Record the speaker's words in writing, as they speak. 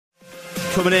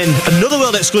Coming in, another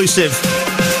world exclusive.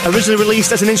 Originally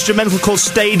released as an instrumental called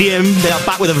Stadium, they are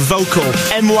back with a vocal.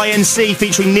 MYNC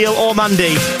featuring Neil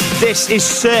Ormandy. This is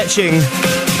Searching.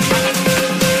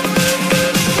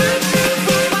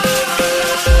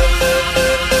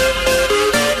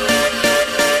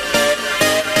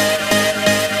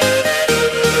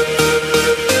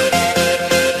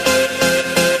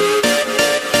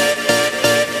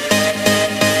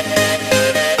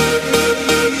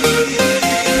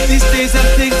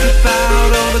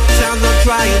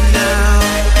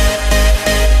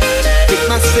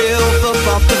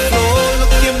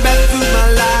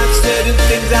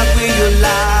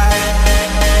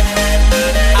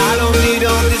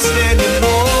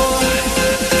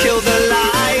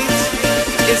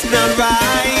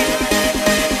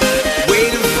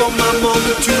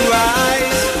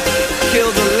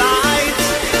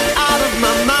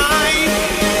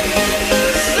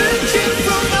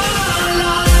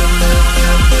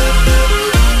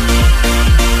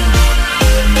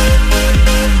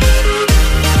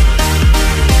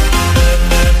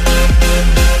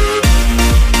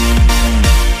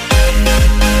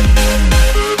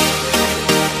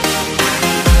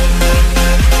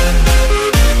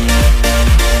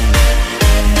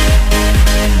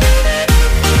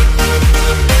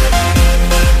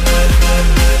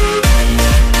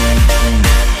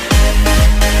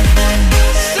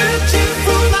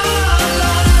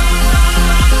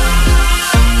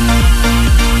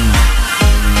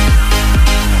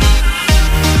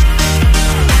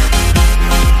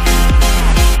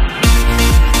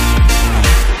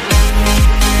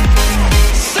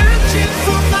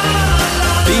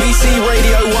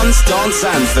 Dance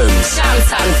Anthems.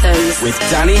 Dance Anthems. With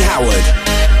Danny Howard.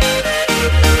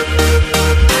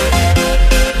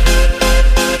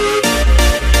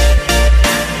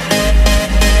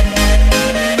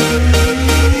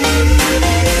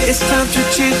 It's time to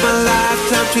change my life,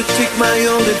 time to take my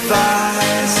own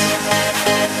advice.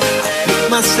 I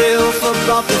pick myself up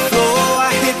off the floor,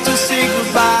 I hate to say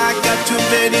goodbye, got too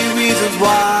many reasons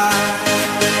why.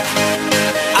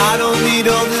 I don't need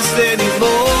all this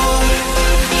anymore.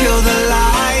 Kill the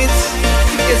lights,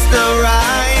 it's not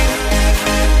right.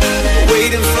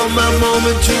 Waiting for my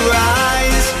moment to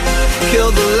rise. Kill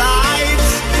the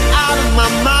lights out of my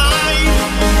mind.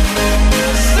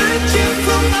 Searching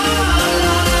for my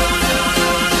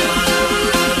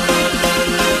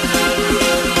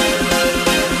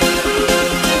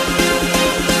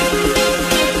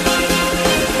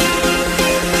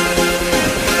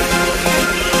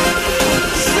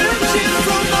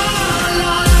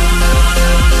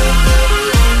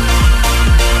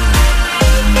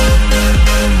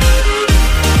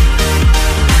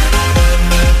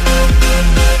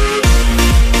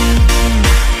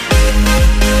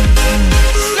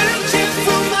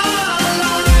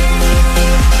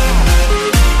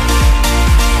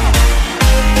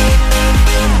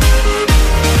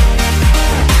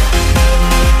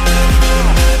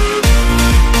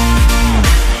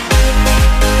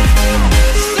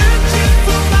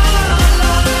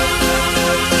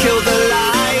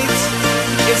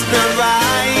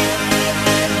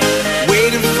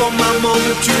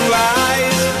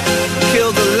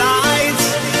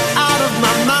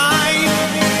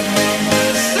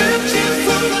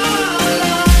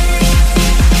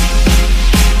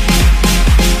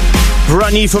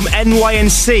Brand new from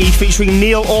NYNC featuring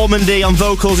Neil Ormandy on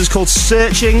vocals is called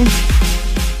Searching.